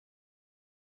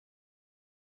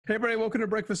Hey, everybody, welcome to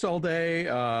Breakfast All Day.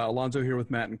 Alonso here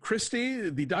with Matt and Christy.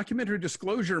 The documentary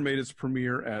Disclosure made its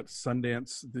premiere at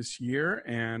Sundance this year,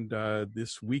 and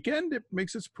this weekend it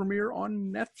makes its premiere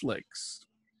on Netflix.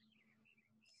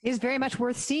 It is very much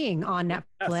worth seeing on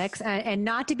Netflix, yes. And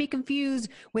not to be confused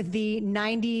with the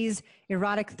 90s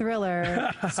erotic thriller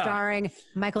starring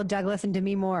Michael Douglas and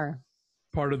Demi Moore.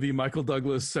 Part of the Michael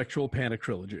Douglas sexual panic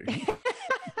trilogy.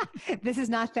 This is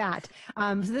not that.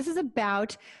 So this is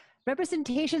about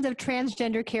representations of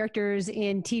transgender characters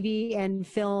in TV and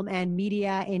film and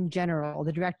media in general.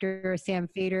 The director, Sam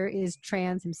Feder, is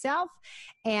trans himself,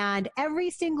 and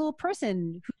every single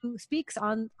person who speaks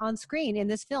on screen in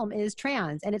this film is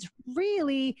trans, and it's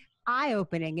really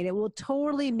eye-opening, and it will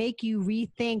totally make you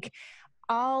rethink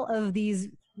all of these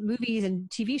movies and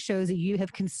TV shows that you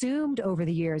have consumed over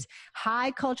the years,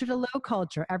 high culture to low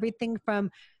culture, everything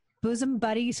from Bosom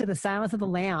Buddies to The Silence of the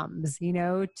Lambs,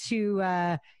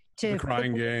 to The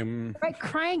Crying Game. Right,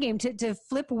 Crying Game, to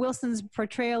Flip Wilson's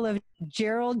portrayal of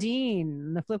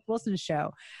Geraldine, the Flip Wilson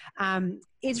show.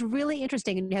 It's really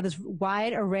interesting, and you have this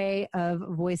wide array of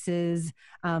voices.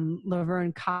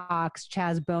 Laverne Cox,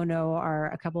 Chaz, Bono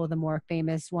are a couple of the more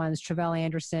famous ones. Tre'vell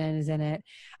Anderson is in it,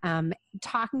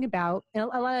 talking about a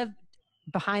lot of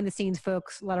behind-the-scenes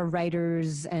folks, a lot of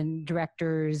writers and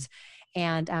directors,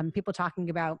 and people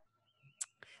talking about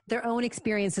their own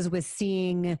experiences with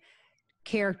seeing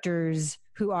characters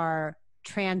who are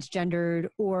transgendered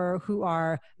or who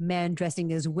are men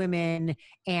dressing as women,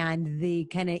 and the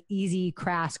kind of easy,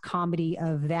 crass comedy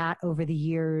of that over the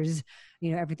years.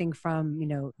 Everything from,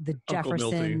 the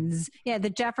Jeffersons. Yeah, the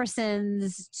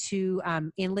Jeffersons to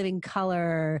In Living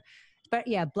Color. But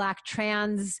yeah, Black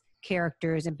trans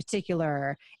characters in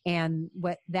particular, and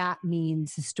what that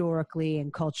means historically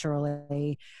and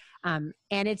culturally. And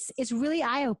it's really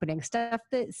eye-opening, stuff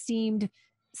that seemed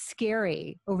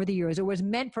scary over the years, or was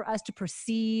meant for us to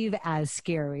perceive as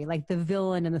scary, like the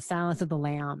villain in The Silence of the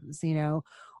Lambs,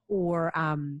 or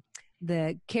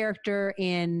the character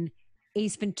in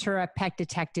Ace Ventura: Pet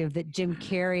Detective that Jim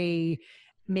Carrey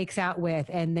makes out with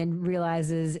and then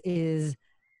realizes is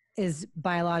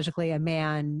biologically a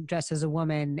man dressed as a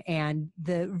woman, and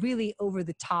the really over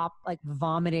the top, like,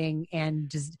 vomiting and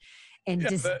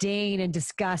disdain and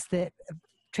disgust that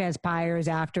transpires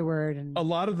afterward. And a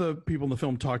lot of the people in the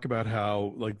film talk about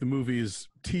how, like, the movies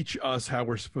teach us how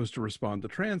we're supposed to respond to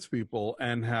trans people,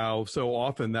 and how so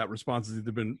often that response has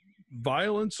either been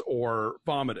violence or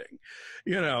vomiting,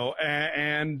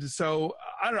 and so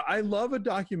I don't know, I love a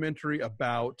documentary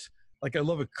about, like, I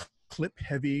love a clip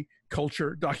heavy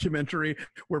culture documentary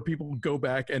where people go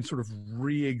back and sort of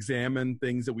re-examine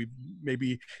things that we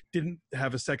maybe didn't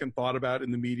have a second thought about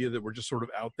in the media, that were just sort of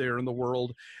out there in the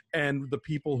world, and the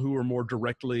people who are more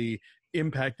directly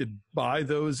impacted by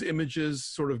those images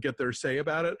sort of get their say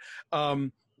about it.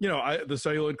 The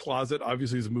Celluloid Closet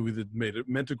obviously is a movie that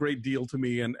meant a great deal to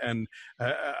me, and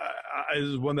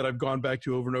is one that I've gone back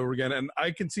to over and over again, and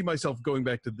I can see myself going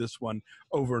back to this one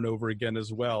over and over again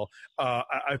as well.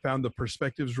 I found the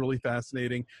perspectives really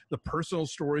fascinating. The personal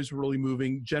stories were really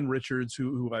moving. Jen Richards,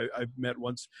 who I've met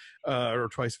once or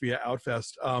twice via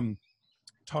Outfest,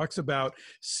 talks about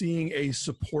seeing a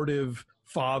supportive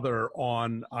father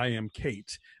on I Am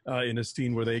Kate in a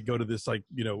scene where they go to this, like,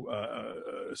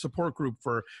 support group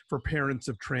for parents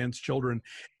of trans children,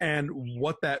 and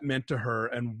what that meant to her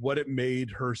and what it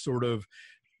made her sort of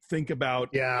think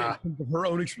about her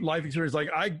own life experience. Like,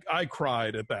 I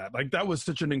cried at that. Like, that was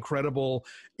such an incredible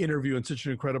interview and such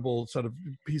an incredible sort of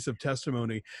piece of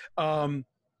testimony.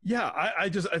 I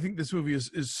think this movie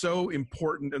is so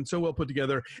important and so well put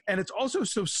together, and it's also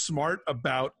so smart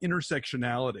about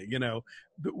intersectionality.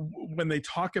 When they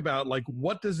talk about, like,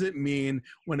 what does it mean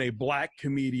when a Black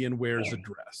comedian wears a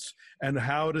dress, and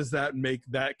how does that make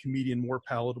that comedian more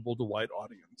palatable to white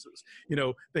audiences?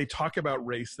 They talk about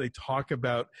race, they talk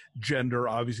about gender,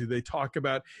 obviously, they talk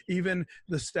about even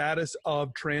the status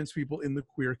of trans people in the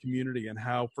queer community, and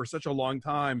how for such a long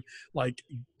time, like,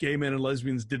 gay men and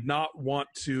lesbians did not want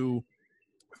to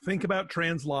think about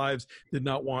trans lives, did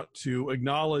not want to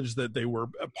acknowledge that they were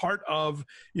a part of,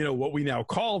 what we now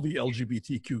call the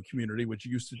LGBTQ community, which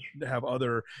used to have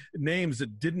other names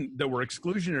that were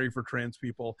exclusionary for trans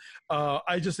people.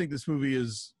 I just think this movie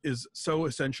is so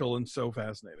essential and so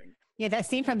fascinating. Yeah, that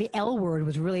scene from The L Word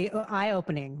was really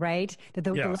eye-opening, right? That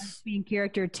the lesbian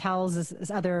character tells this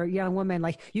other young woman,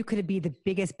 like, you could be the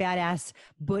biggest badass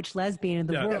butch lesbian in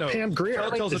the world. No, Pam Grier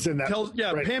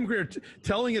Pam Grier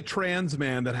telling a trans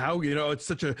man that how, it's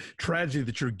such a tragedy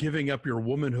that you're giving up your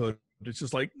womanhood. It's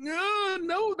just like,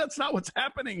 no, that's not what's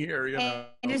happening here.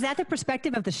 And is that the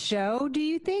perspective of the show, do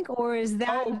you think? Or is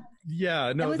that...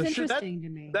 Yeah, no, That was interesting to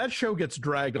me. That show gets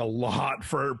dragged a lot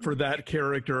for that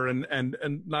character,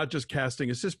 and not just casting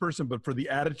a cis person, but for the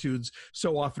attitudes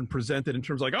so often presented in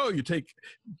terms of like, oh, you take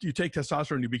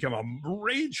testosterone, you become a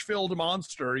rage-filled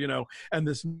monster, and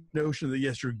this notion that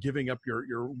yes, you're giving up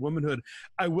your womanhood.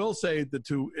 I will say that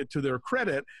to their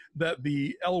credit, that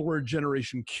the L Word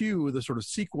Generation Q, the sort of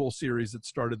sequel series that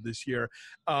started this year,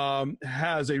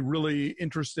 has a really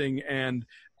interesting and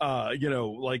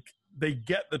like, they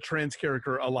get the trans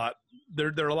character a lot.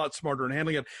 They're a lot smarter in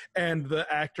handling it. And the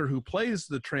actor who plays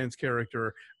the trans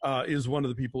character is one of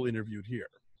the people interviewed here.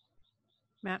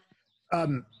 Matt?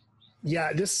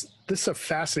 Yeah, this is a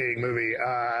fascinating movie.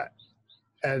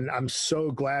 And I'm so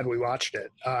glad we watched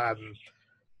it.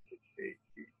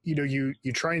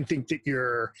 You try and think that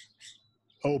you're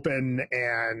open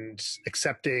and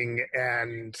accepting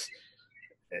and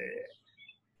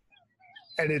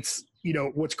it's,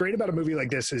 what's great about a movie like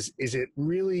this is it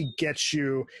really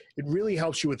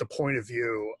helps you with the point of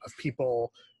view of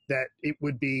people that it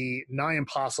would be nigh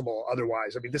impossible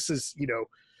otherwise. I mean, this is,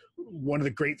 one of the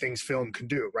great things film can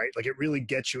do, right? Like, it really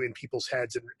gets you in people's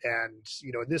heads. And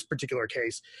in this particular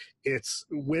case, it's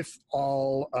with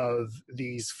all of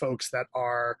these folks that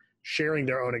are sharing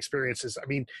their own experiences. I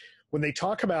mean, when they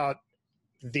talk about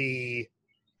the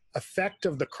effect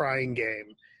of the crying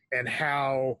game and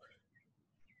how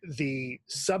the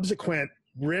subsequent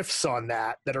riffs on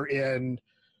that are in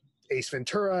Ace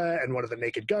Ventura and one of the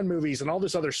Naked Gun movies and all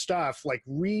this other stuff, like,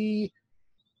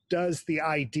 does the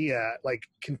idea, like,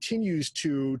 continues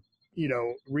to,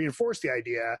 reinforce the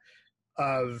idea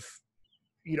of,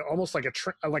 almost like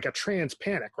a trans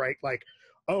panic, right? Like,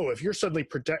 oh, if you're suddenly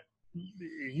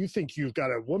you think you've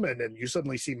got a woman and you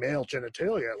suddenly see male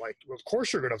genitalia, like, of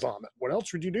course you're going to vomit. What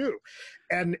else would you do?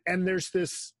 And there's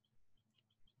this,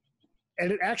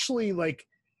 and it actually, like,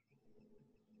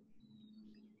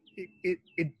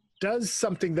 it does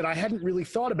something that I hadn't really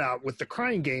thought about with the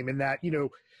crying game, in that,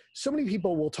 so many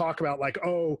people will talk about, like,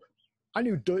 oh, I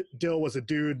knew Dill was a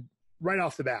dude right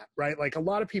off the bat, right? Like, a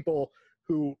lot of people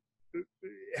who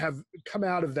have come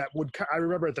out of that I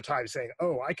remember at the time saying,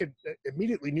 oh, I could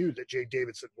immediately knew that Jade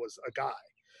Davidson was a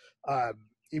guy,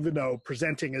 even though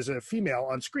presenting as a female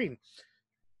on screen.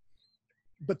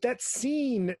 But that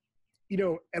scene,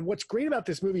 and what's great about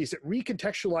this movie is it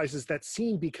recontextualizes that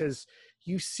scene, because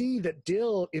you see that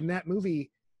Dill in that movie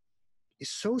is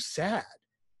so sad.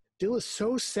 Dill is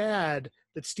so sad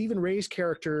that Stephen Ray's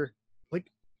character,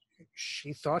 like,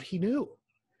 she thought he knew.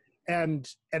 And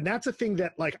that's a thing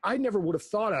that, like, I never would have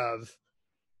thought of,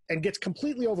 and gets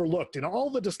completely overlooked in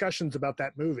all the discussions about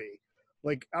that movie.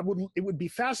 Like, it would be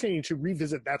fascinating to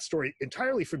revisit that story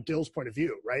entirely from Dill's point of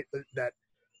view, right? That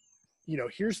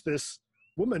here's this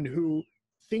woman who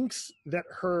thinks that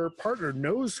her partner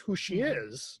knows who she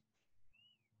is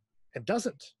and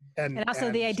doesn't. And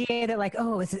also the idea that, like,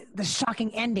 oh, it's the shocking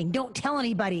ending, don't tell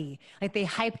anybody. Like, they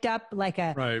hyped up like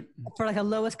for like a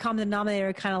lowest common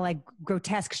denominator, kind of like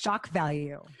grotesque shock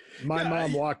value. My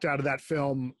mom walked out of that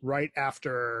film right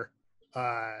after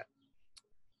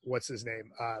what's his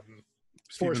name?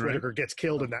 Forrest Whitaker gets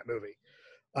killed in that movie.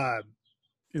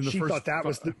 She thought that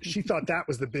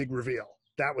was the big reveal.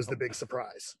 That was the big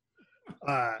surprise.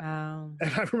 And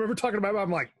I remember talking to my mom,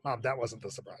 I'm like, Mom, that wasn't the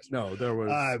surprise. No, there was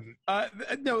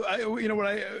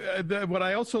what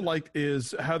I also liked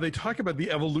is how they talk about the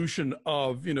evolution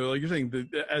of, like you're saying,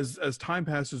 as time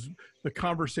passes, the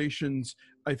conversations,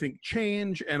 I think,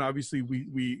 change, and obviously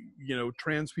we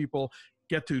trans people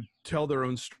get to tell their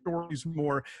own stories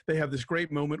more. They have this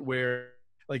great moment where,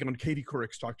 like, on Katie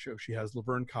Couric's talk show, she has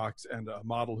Laverne Cox and a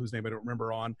model whose name I don't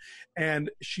remember on, and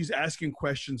she's asking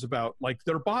questions about, like,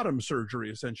 their bottom surgery,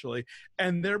 essentially,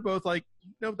 and they're both like,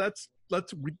 no, that's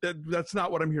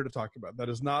not what I'm here to talk about. That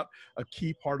is not a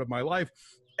key part of my life.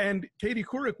 And Katie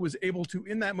Couric was able to,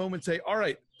 in that moment, say, all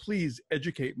right, please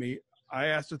educate me. I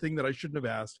asked a thing that I shouldn't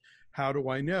have asked. How do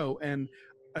I know? And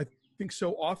I think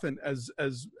so often as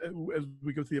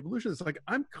we go through the evolution, it's like,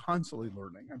 I'm constantly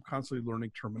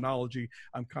learning terminology.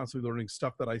 I'm constantly learning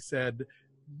stuff that I said,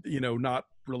 not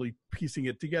really piecing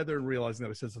it together and realizing that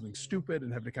I said something stupid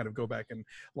and having to kind of go back and,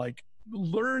 like,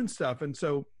 learn stuff. And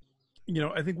so,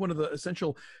 I think one of the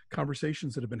essential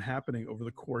conversations that have been happening over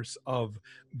the course of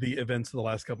the events of the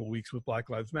last couple of weeks with Black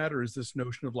Lives Matter is this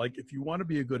notion of, like, if you want to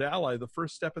be a good ally, the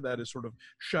first step of that is sort of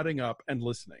shutting up and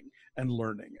listening and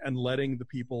learning and letting the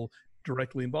people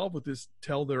directly involved with this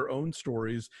tell their own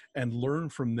stories and learn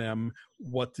from them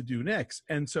what to do next.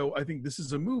 And so I think this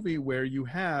is a movie where you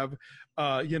have,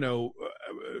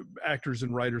 actors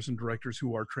and writers and directors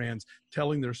who are trans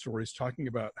telling their stories, talking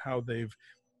about how they've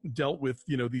dealt with,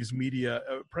 you know, these media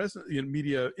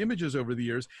media images over the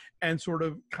years, and sort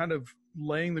of kind of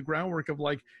laying the groundwork of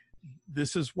like,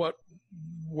 this is what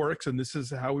works and this is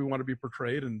how we want to be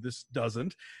portrayed and this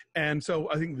doesn't. And so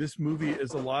I think this movie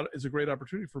is a great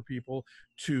opportunity for people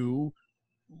to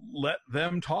let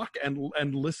them talk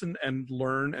and listen and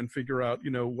learn and figure out,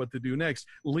 you know, what to do next.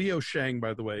 Leo Shang,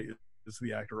 by the way, is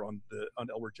the actor on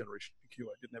L Word Generation Q.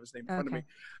 I didn't have his name in front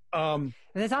of me.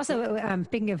 There's also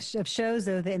speaking of shows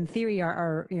though that in theory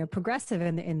are you know progressive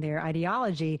in their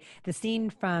ideology. The scene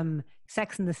from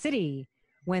Sex and the City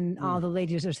when all the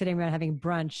ladies are sitting around having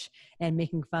brunch and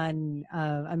making fun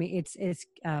of. I mean, it's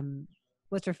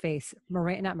what's her face?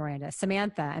 Not Miranda,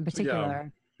 Samantha in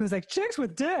particular, who's like chicks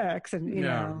with dicks, and you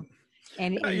know,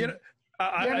 and you know,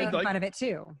 they're making fun of it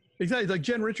too. Exactly. Like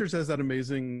Jen Richards has that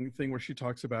amazing thing where she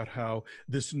talks about how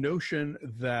this notion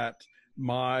that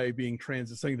my being trans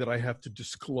is something that I have to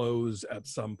disclose at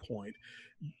some point.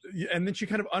 And then she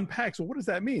kind of unpacks, well, what does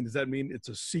that mean? Does that mean it's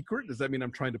a secret? Does that mean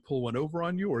I'm trying to pull one over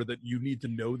on you, or that you need to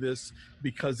know this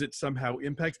because it somehow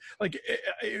impacts? Like,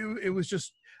 it was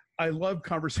just, I love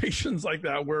conversations like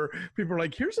that where people are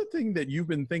like, here's a thing that you've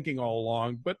been thinking all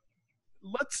along, but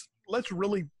let's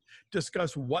really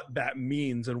discuss what that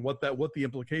means and what the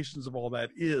implications of all that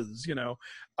is, you know.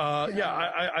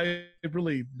 I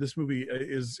really, this movie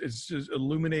is just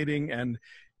illuminating and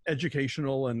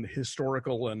educational and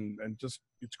historical and just,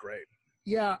 it's great.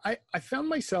 Yeah, I found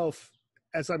myself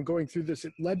as I'm going through this,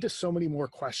 it led to so many more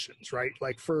questions, right?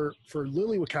 Like for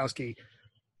Lilly Wachowski,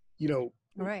 you know,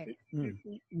 right.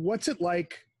 What's it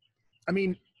like? I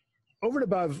mean, over and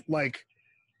above, like,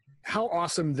 how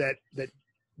awesome that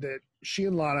she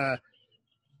and Lana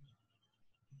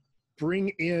bring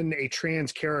in a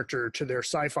trans character to their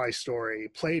sci-fi story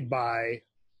played by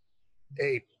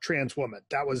a trans woman.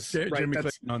 That was Jimmy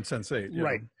Clayton on Sense8. Yeah.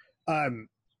 Right.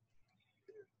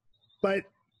 But,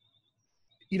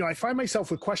 you know, I find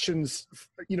myself with questions,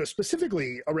 you know,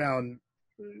 specifically around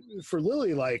for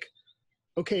Lilly, like,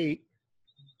 okay,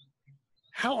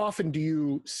 how often do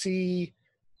you see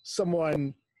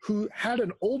someone who had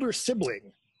an older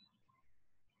sibling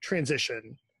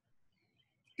transition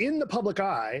in the public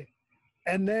eye,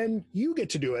 and then you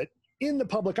get to do it in the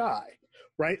public eye,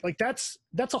 right? Like that's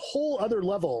a whole other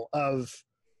level of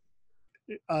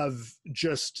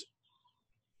just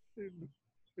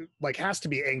like has to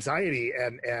be anxiety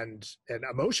and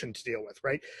emotion to deal with,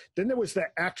 right? Then there was the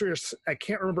actress, I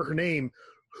can't remember her name,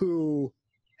 who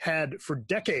had for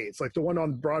decades, like the one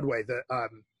on Broadway, the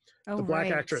black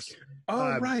actress.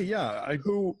 Oh, right, yeah.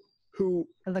 Who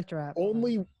I looked her up.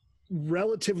 Only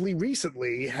relatively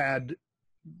recently had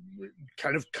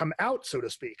kind of come out, so to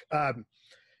speak.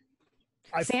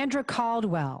 Sandra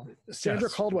Caldwell.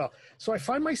 Caldwell. So I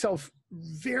find myself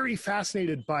very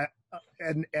fascinated by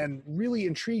and really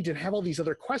intrigued and have all these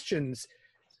other questions,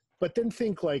 but then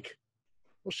think like,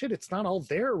 well, shit, it's not all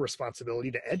their responsibility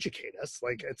to educate us.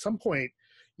 Like at some point,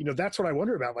 you know, that's what I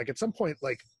wonder about. Like at some point,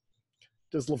 like,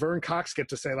 does Laverne Cox get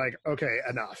to say like, okay,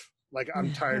 enough. Like,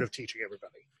 I'm tired of teaching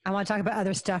everybody. I want to talk about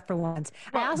other stuff for once.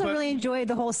 I also really enjoyed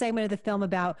the whole segment of the film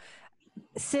about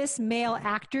cis male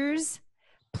actors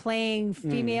playing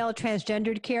female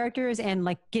transgendered characters and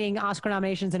like getting Oscar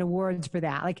nominations and awards for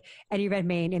that. Like Eddie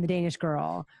Redmayne in The Danish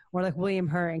Girl, or like William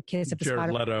Hurt in Kiss of the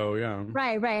Spider. Jared Leto, yeah.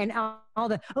 Right. And all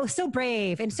the, so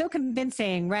brave and so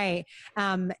convincing, right?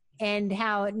 And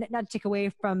how, not to take away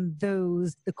from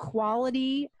the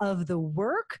quality of the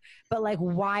work, but like,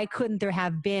 why couldn't there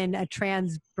have been a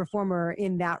trans performer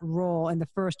in that role in the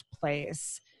first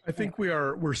place? I think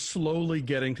we're slowly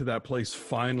getting to that place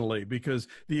finally, because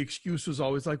the excuse was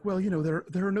always like, well, you know,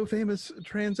 there are no famous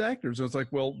trans actors. And it's like,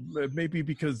 well, maybe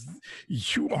because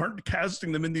you aren't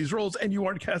casting them in these roles and you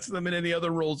aren't casting them in any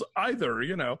other roles either,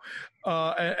 you know.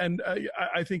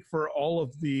 I think for all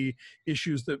of the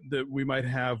issues that we might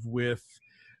have with,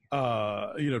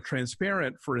 you know,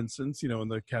 Transparent, for instance, you know, in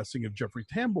the casting of Jeffrey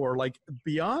Tambor, like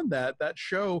beyond that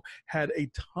show had a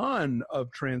ton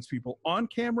of trans people on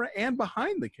camera and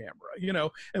behind the camera, you know,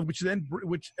 and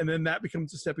then that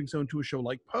becomes a stepping stone to a show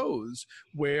like Pose,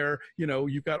 where, you know,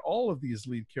 you've got all of these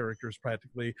lead characters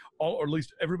practically, or at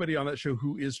least everybody on that show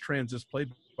who is trans is played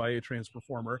by a trans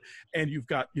performer, and you've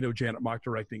got, you know, Janet Mock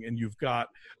directing, and you've got,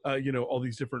 you know, all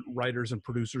these different writers and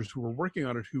producers who are working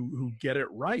on it who get it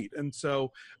right. And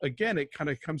so again, it kind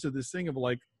of comes to this thing of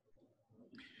like,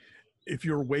 if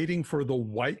you're waiting for the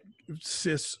white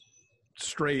cis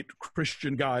straight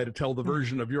Christian guy to tell the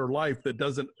version of your life that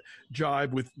doesn't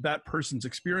jibe with that person's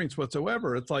experience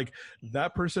whatsoever. It's like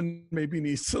that person maybe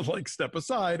needs to like step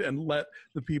aside and let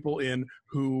the people in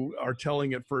who are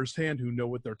telling it firsthand, who know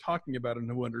what they're talking about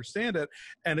and who understand it.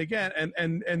 And again, and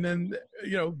then,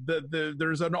 you know,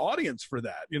 there's an audience for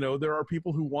that. You know, there are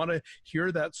people who want to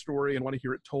hear that story and want to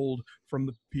hear it told from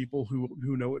the people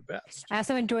who know it best. I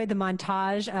also enjoyed the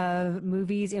montage of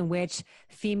movies in which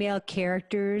female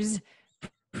characters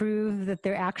prove that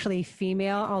they're actually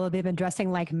female, although they've been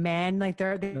dressing like men. Like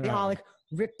they all like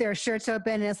rip their shirts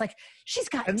open, and it's like, she's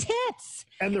got tits.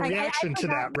 And the reaction to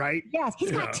that, right? Yes,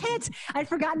 he's got tits. I'd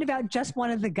forgotten about Just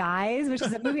One of the Guys, which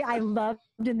is a movie I loved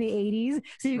in the 80s.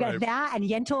 So you got that, and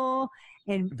Yentl,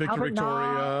 and Victor Albert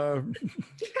Victoria.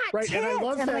 She's got right, tits. and I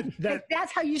love that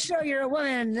that's how you show you're a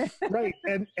woman. Right,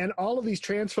 and all of these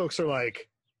trans folks are like,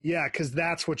 yeah, because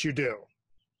that's what you do.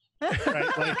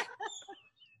 Right, like,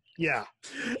 yeah.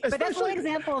 But that's one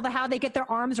example of how they get their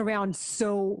arms around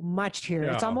so much here.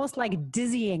 It's almost like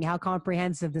dizzying how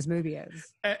comprehensive this movie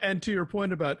is. And to your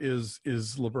point about is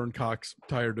Laverne Cox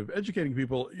tired of educating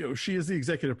people? You know, she is the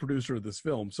executive producer of this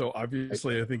film, so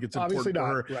obviously I think it's important for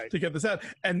her to get this out.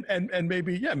 And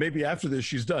maybe after this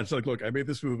she's done. She's like, look, I made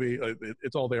this movie.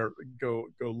 It's all there. Go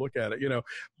look at it. You know.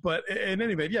 But in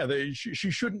any event, she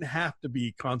shouldn't have to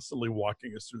be constantly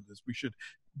walking us through this. We should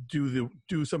do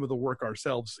some of the work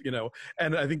ourselves, you know.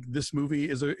 And I think this movie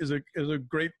is a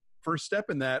great first step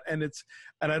in that. And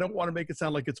I don't want to make it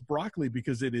sound like it's broccoli,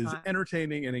 because it is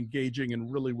entertaining and engaging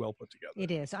and really well put together.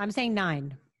 It is. I'm saying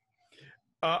 9.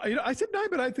 You know, I said 9,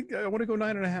 but I think I want to go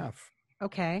 9.5.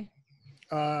 Okay.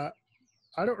 I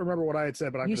don't remember what I had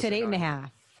said, but you said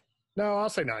 8.5. No, I'll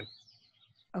say 9.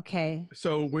 Okay.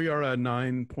 So we are at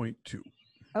 9.2.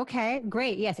 Okay,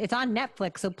 great. Yes, it's on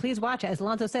Netflix, so please watch it. As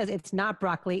Alonso says, it's not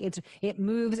broccoli. It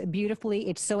moves beautifully.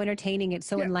 It's so entertaining. It's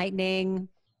so enlightening.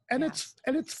 And it's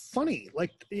funny.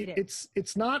 Like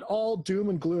it's not all doom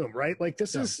and gloom, right? Like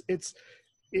this is it's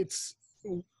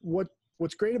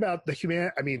what's great about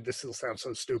the I mean, this will sound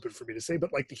so stupid for me to say,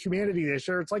 but like the humanity they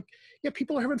share, it's like, yeah,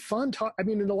 people are having fun. I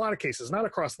mean, in a lot of cases, not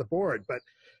across the board,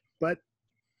 but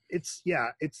it's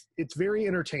very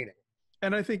entertaining.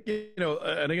 And I think, you know,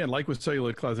 and again, like with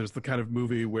Celluloid Clouds, there's the kind of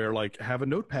movie where, like, have a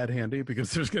notepad handy,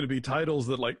 because there's going to be titles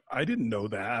that, like, I didn't know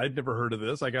that. I'd never heard of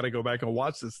this. I got to go back and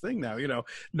watch this thing now, you know,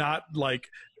 not like,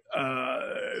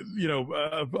 you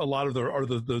know, a lot of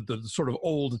the sort of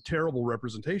old, terrible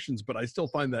representations, but I still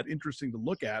find that interesting to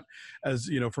look at as,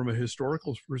 you know, from a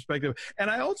historical perspective. And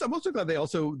I'm also glad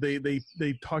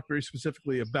they talk very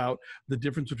specifically about the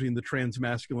difference between the trans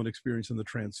masculine experience and the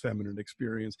trans feminine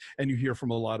experience. And you hear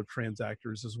from a lot of trans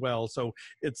actors as well. So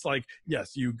it's like,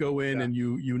 yes, you go in and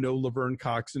you know Laverne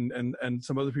Cox and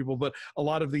some other people, but a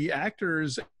lot of the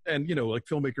actors and, you know, like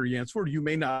filmmaker Jans Ford, you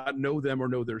may not know them or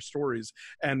know their stories.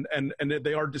 And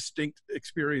they are distinct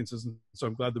experiences. And so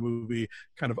I'm glad the movie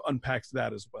kind of unpacks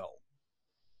that as well.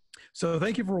 So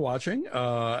thank you for watching.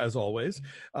 As always,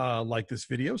 like this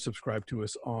video, subscribe to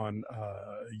us on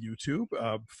YouTube,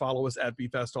 follow us at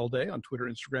BeFast All Day on Twitter,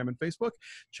 Instagram, and Facebook.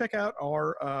 Check out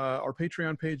our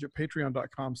Patreon page at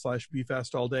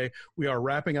patreon.com/BeFastAllDay. We are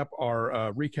wrapping up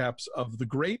our recaps of The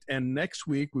Great, and next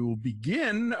week we will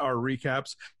begin our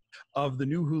recaps of the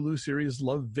new Hulu series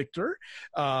Love, Victor.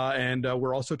 And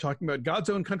we're also talking about God's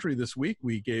Own Country this week.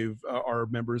 We gave our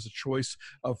members a choice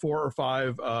of 4 or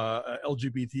 5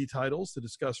 LGBT titles to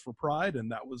discuss for Pride,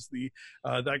 and that was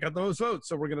that got the most votes.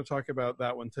 So we're going to talk about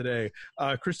that one today.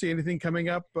 Christy, anything coming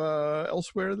up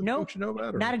elsewhere that folks should know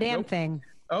about? Not a damn thing.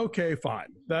 Okay,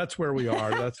 fine. That's where we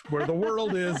are. That's where the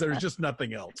world is. There's just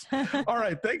nothing else. All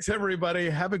right. Thanks, everybody.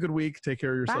 Have a good week. Take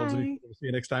care of yourselves. Bye. And we'll see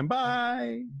you next time.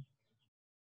 Bye.